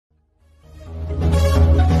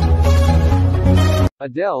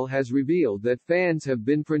Adele has revealed that fans have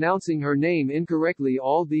been pronouncing her name incorrectly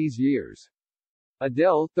all these years.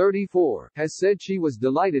 Adele, 34, has said she was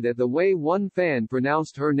delighted at the way one fan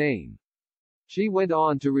pronounced her name. She went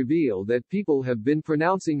on to reveal that people have been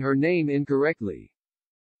pronouncing her name incorrectly.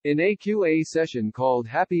 In a Q&A session called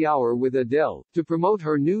Happy Hour with Adele, to promote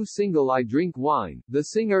her new single I Drink Wine, the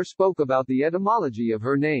singer spoke about the etymology of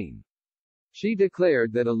her name. She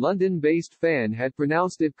declared that a London-based fan had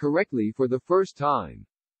pronounced it correctly for the first time.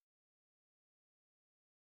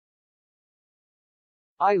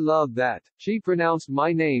 "I love that. She pronounced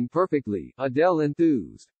my name perfectly," Adele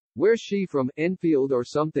enthused. "Where's she from, Enfield or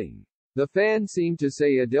something?" The fan seemed to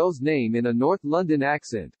say Adele's name in a North London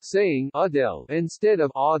accent, saying Adele instead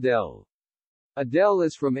of Adele. Adele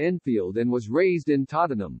is from Enfield and was raised in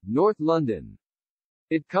Tottenham, North London.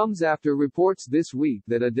 It comes after reports this week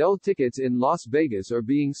that Adele tickets in Las Vegas are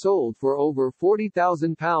being sold for over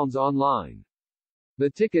 £40,000 online. The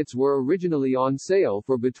tickets were originally on sale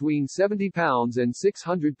for between £70 and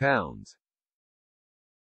 £600.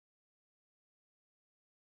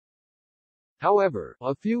 However,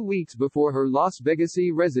 a few weeks before her Las Vegas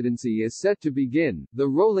residency is set to begin, the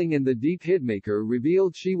Rolling in the Deep hitmaker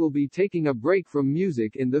revealed she will be taking a break from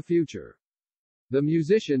music in the future. The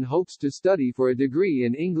musician hopes to study for a degree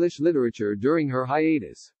in English literature during her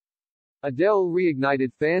hiatus. Adele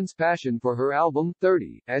reignited fans' passion for her album,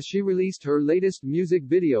 30, as she released her latest music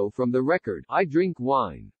video from the record, I Drink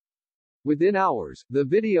Wine. Within hours, the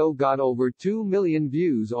video got over 2 million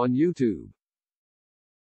views on YouTube,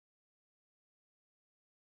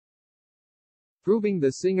 proving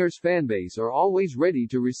the singer's fanbase are always ready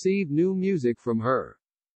to receive new music from her.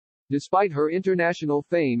 Despite her international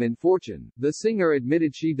fame and fortune, the singer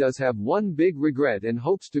admitted she does have one big regret and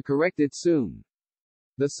hopes to correct it soon.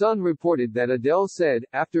 The Sun reported that Adele said,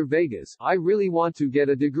 "After Vegas, I really want to get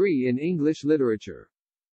a degree in English literature.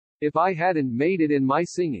 If I hadn't made it in my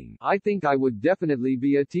singing, I think I would definitely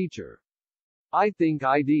be a teacher. I think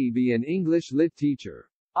I'd be an English lit teacher.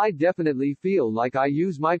 I definitely feel like I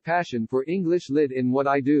use my passion for English lit in what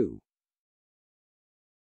I do.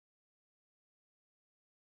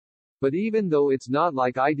 But even though it's not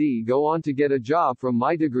like I'd go on to get a job from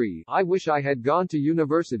my degree, I wish I had gone to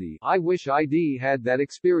university. I wish I'd had that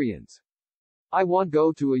experience. I want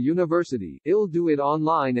go to a university, I'll do it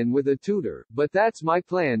online and with a tutor, but that's my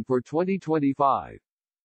plan for 2025.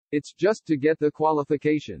 It's just to get the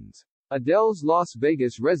qualifications." Adele's Las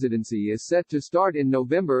Vegas residency is set to start in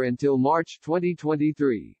November until March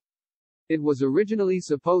 2023. It was originally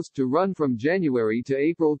supposed to run from January to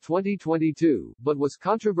April 2022, but was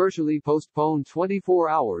controversially postponed 24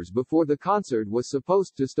 hours before the concert was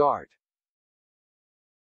supposed to start.